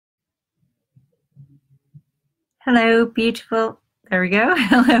Hello, beautiful. There we go.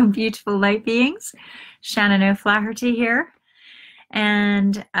 Hello, beautiful light beings. Shannon O'Flaherty here,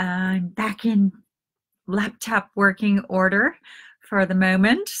 and I'm back in laptop working order for the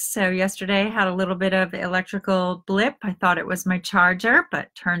moment. So yesterday I had a little bit of electrical blip. I thought it was my charger,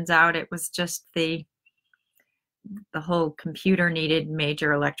 but turns out it was just the whole computer needed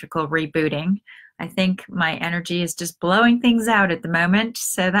major electrical rebooting. I think my energy is just blowing things out at the moment.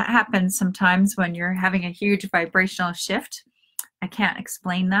 So that happens sometimes when you're having a huge vibrational shift. I can't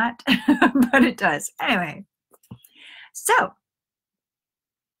explain that, but it does. Anyway, so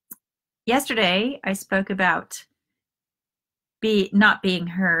yesterday I spoke about not being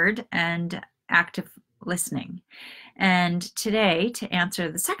heard and active listening. And today, to answer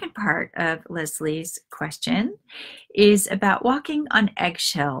the second part of Leslie's question, is about walking on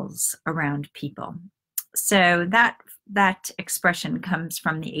eggshells around people. So that expression comes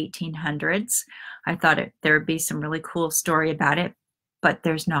from the 1800s. I thought there would be some really cool story about it, but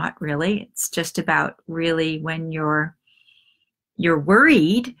there's not really. It's just about really when you're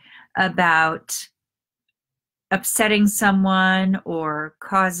worried about upsetting someone or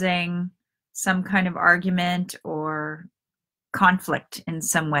causing some kind of argument or conflict in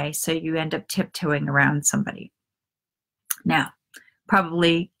some way, so you end up tiptoeing around somebody. Now,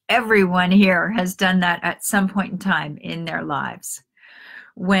 probably everyone here has done that at some point in time in their lives.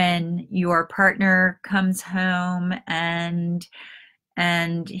 When your partner comes home and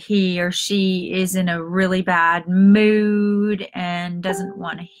he or she is in a really bad mood and doesn't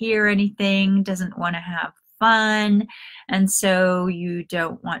want to hear anything, doesn't want to have fun, and so you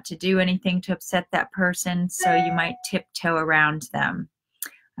don't want to do anything to upset that person, so you might tiptoe around them.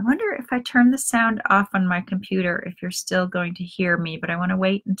 I wonder if I turn the sound off on my computer if you're still going to hear me, but I want to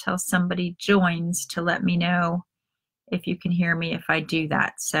wait until somebody joins to let me know if you can hear me if I do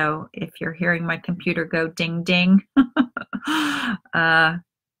that. So if you're hearing my computer go ding ding,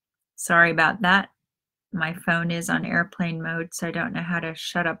 sorry about that. My phone is on airplane mode, so I don't know how to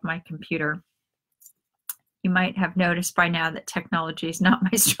shut up my computer. You might have noticed by now that technology is not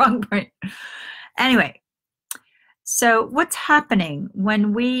my strong point. Anyway, so what's happening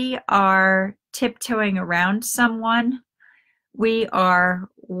when we are tiptoeing around someone? We are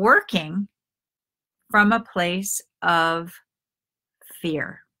working from a place of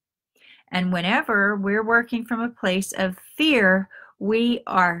fear. And whenever we're working from a place of fear, we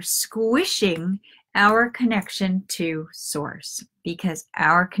are squishing our connection to Source, because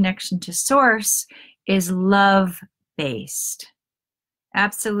our connection to Source is love-based,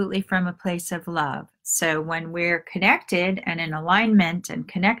 absolutely from a place of love. So when we're connected and in alignment and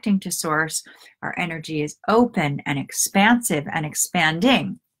connecting to Source, our energy is open and expansive and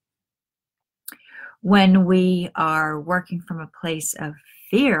expanding. When we are working from a place of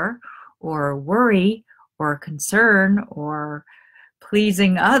fear or worry or concern or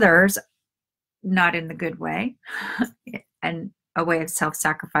pleasing others, not in the good way, and a way of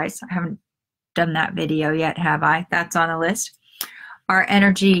self-sacrifice. I haven't done that video yet, have I? That's on the list. Our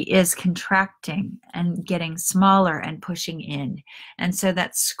energy is contracting and getting smaller and pushing in. And so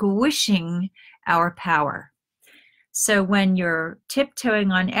that's squishing our power. So when you're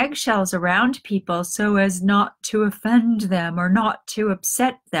tiptoeing on eggshells around people so as not to offend them or not to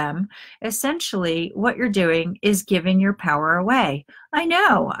upset them, essentially what you're doing is giving your power away. I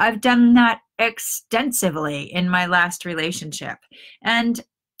know, I've done that extensively in my last relationship. And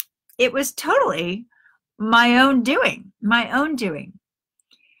it was totally my own doing,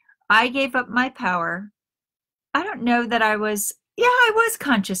 I gave up my power. I don't know that I was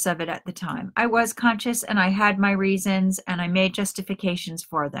conscious of it at the time. I was conscious and I had my reasons and I made justifications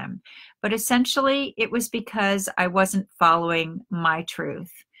for them. But essentially, it was because I wasn't following my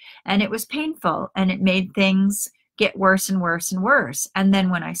truth. And it was painful and it made things get worse and worse and worse. And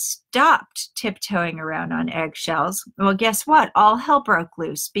then when I stopped tiptoeing around on eggshells, well, guess what? All hell broke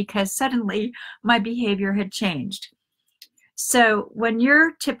loose because suddenly my behavior had changed. So when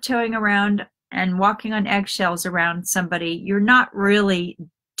you're tiptoeing around and walking on eggshells around somebody, you're not really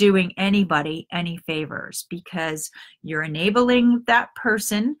doing anybody any favors, because you're enabling that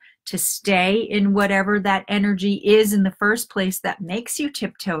person to stay in whatever that energy is in the first place that makes you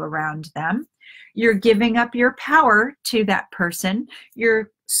tiptoe around them. You're giving up your power to that person.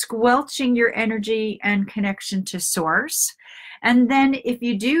 You're squelching your energy and connection to Source. And then if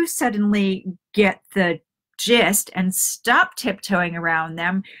you do suddenly get the gist and stop tiptoeing around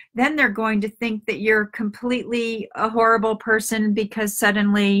them, then they're going to think that you're completely a horrible person because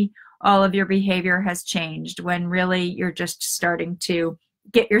suddenly all of your behavior has changed, when really you're just starting to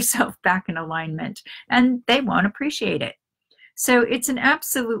get yourself back in alignment, and they won't appreciate it. So it's an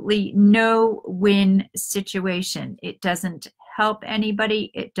absolutely no-win situation. It doesn't help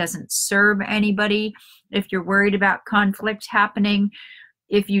anybody. It doesn't serve anybody. If you're worried about conflict happening,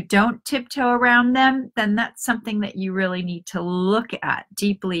 if you don't tiptoe around them, then that's something that you really need to look at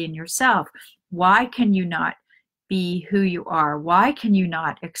deeply in yourself. Why can you not be who you are? Why can you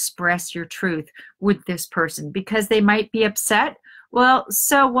not express your truth with this person? Because they might be upset? Well,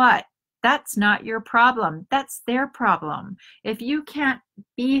 so what? That's not your problem. That's their problem. If you can't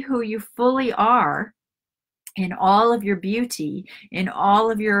be who you fully are in all of your beauty, in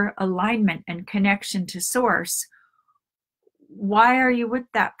all of your alignment and connection to source, why are you with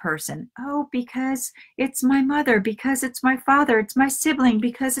that person? Oh, because it's my mother, because it's my father, it's my sibling,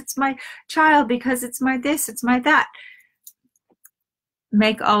 because it's my child, because it's my this, it's my that.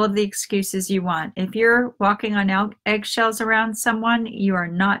 Make all of the excuses you want. If you're walking on eggshells around someone, you are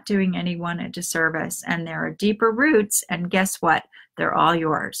not doing anyone a disservice. And there are deeper roots, and guess what? They're all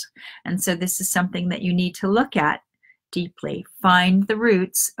yours. And so this is something that you need to look at deeply. Find the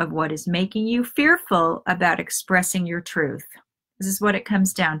roots of what is making you fearful about expressing your truth. This is what it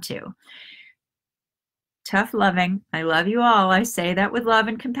comes down to. Tough loving. I love you all. I say that with love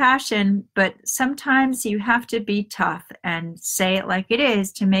and compassion, but sometimes you have to be tough and say it like it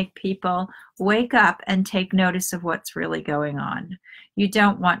is to make people wake up and take notice of what's really going on. You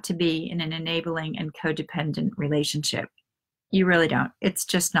don't want to be in an enabling and codependent relationship. You really don't. It's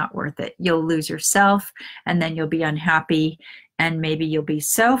just not worth it. You'll lose yourself, and then you'll be unhappy, and maybe you'll be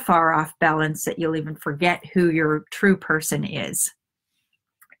so far off balance that you'll even forget who your true person is.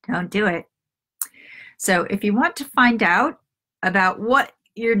 Don't do it. So if you want to find out about what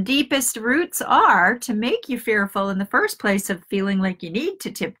your deepest roots are to make you fearful in the first place of feeling like you need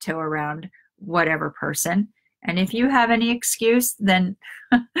to tiptoe around whatever person, and if you have any excuse, then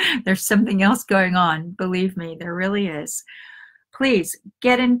there's something else going on. Believe me, there really is. Please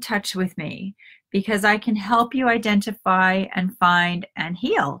get in touch with me, because I can help you identify and find and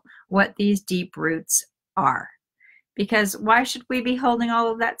heal what these deep roots are. Because why should we be holding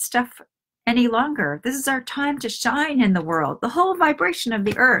all of that stuff any longer? This is our time to shine in the world. The whole vibration of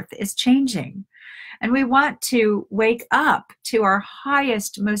the earth is changing. And we want to wake up to our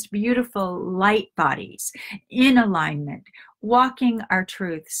highest, most beautiful light bodies in alignment, walking our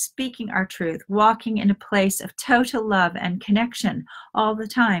truth, speaking our truth, walking in a place of total love and connection all the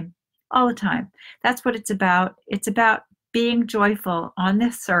time, all the time. That's what it's about. It's about being joyful on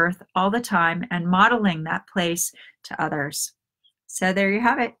this earth all the time and modeling that place to others. So there you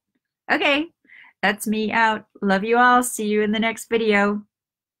have it. Okay, that's me out. Love you all. See you in the next video.